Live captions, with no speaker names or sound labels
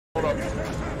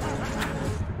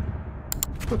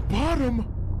The bottom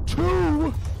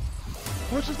two?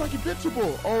 Oh, it's just like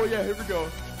Invincible. Oh, yeah, here we go.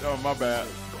 Oh, my bad.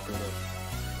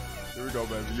 Here we go,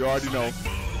 baby. You already know.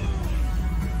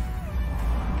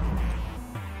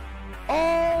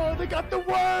 Oh, they got the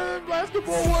worm.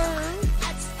 Basketball worm.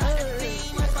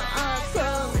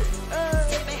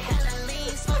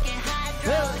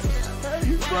 Hey,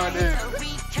 he's running.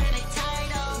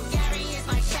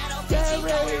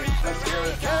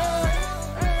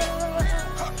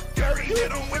 Gary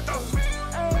hit him with the.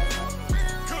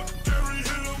 Gary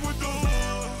hit him with the.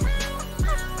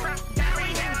 Gary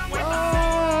hit him with the.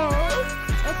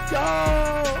 Let's go.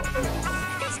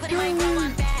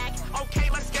 Okay,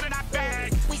 let's get in that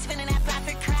bag. We spinning that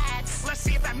profit cracks. Let's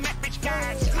see if that Mac bitch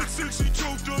gags. Sexy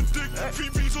choked on dick.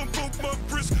 VVs on both my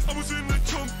wrists. I was in the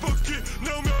trunk bucket.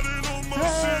 Now I'm out in on my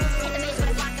shit. Hit the maze with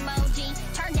a guac emoji.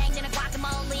 Turn danged in a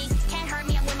guacamole. Can't hurt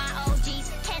me, I'm with my OGs.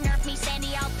 Can't nerf me,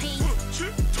 Sandy LP.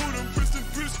 Chip told them fist and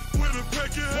fist with a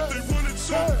packet. They wanted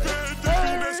so bad. They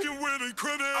been asking where they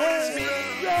credit. It's me.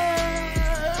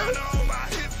 Got all my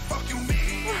hip, fuck you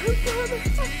me.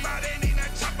 But ain't in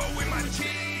that chopper with my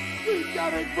team.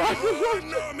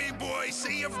 Ignore me, boy.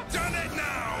 See, you've done it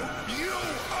now. You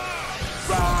are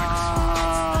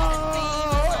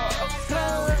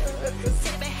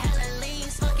Sipping hella lean,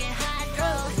 smoking hydro.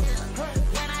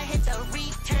 When I hit the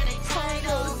reef, turn it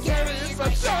tidal. Gary is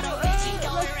my shadow, bitch. He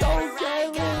go wherever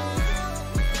I go.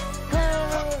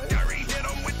 Gary hit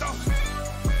him with the.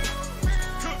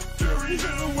 Gary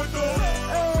hit him with the.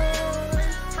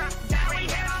 Gary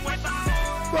hit him with the.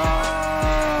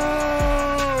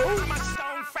 I'm a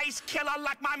stone face killer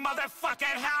like my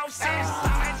motherfucking house is.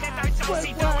 Summons hit the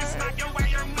Josie, do is smack you where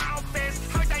your mouth is.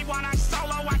 Heard they want a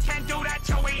solo, I can't do that,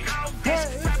 Joey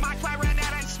Elvis. Grab my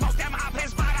clarinet and smoke them up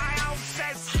his body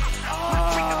ounces.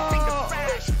 Finger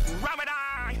crash,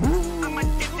 Ramadan. I'm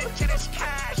addicted to this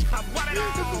cash. I want it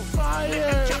all.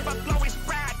 Let the jumper blow his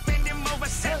brat, bend him over,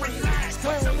 set relax.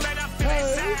 Put some lead up in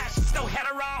his ass, still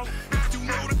hetero. You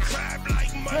know the crab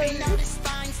like money. Know the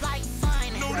spines like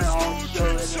fun. Know the school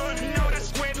trips, son. Know the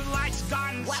squid likes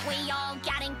guns. What we all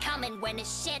got in common when the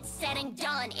shit's said and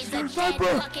done is a dead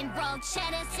fucking road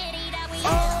cheddar city that we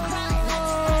all run.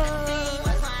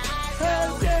 That's my eyes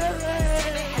go.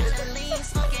 Sipping hella lean,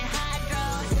 smoking hydro.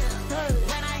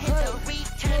 When I hit the reef,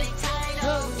 turn it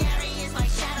tidal. Gary is my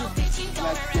shadow, bitch. You go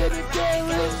wherever I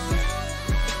go.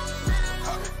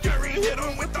 Gary hit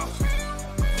him with the.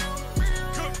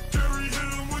 Gary hit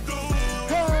him with the.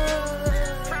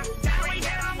 Gary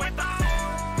hit him with the.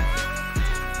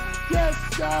 Yes,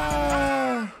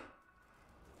 sir.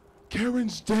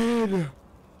 Karen's dead.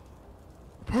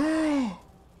 Pearl.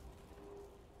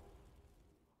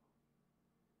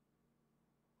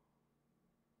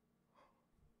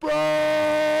 Bro.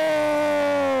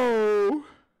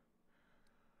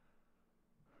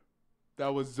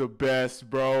 That was the best,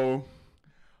 bro.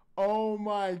 Oh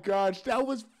my gosh, that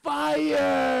was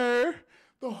fire.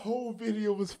 The whole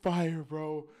video was fire,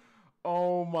 bro.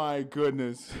 Oh my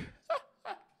goodness.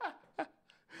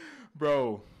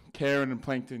 Bro, Karen and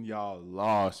Plankton, y'all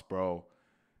lost, bro.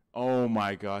 Oh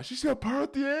my gosh. You said Pearl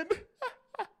at the end?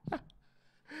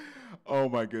 Oh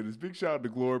my goodness. Big shout out to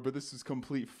Glorb, but this is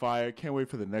complete fire. Can't wait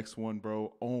for the next one,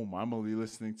 bro. Oh my, I'm gonna be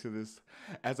listening to this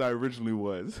as I originally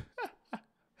was.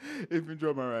 If you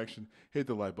enjoyed my reaction, hit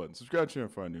the like button. Subscribe to the channel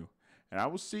if you're new. And I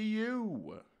will see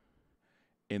you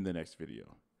in the next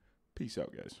video. Peace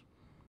out, guys.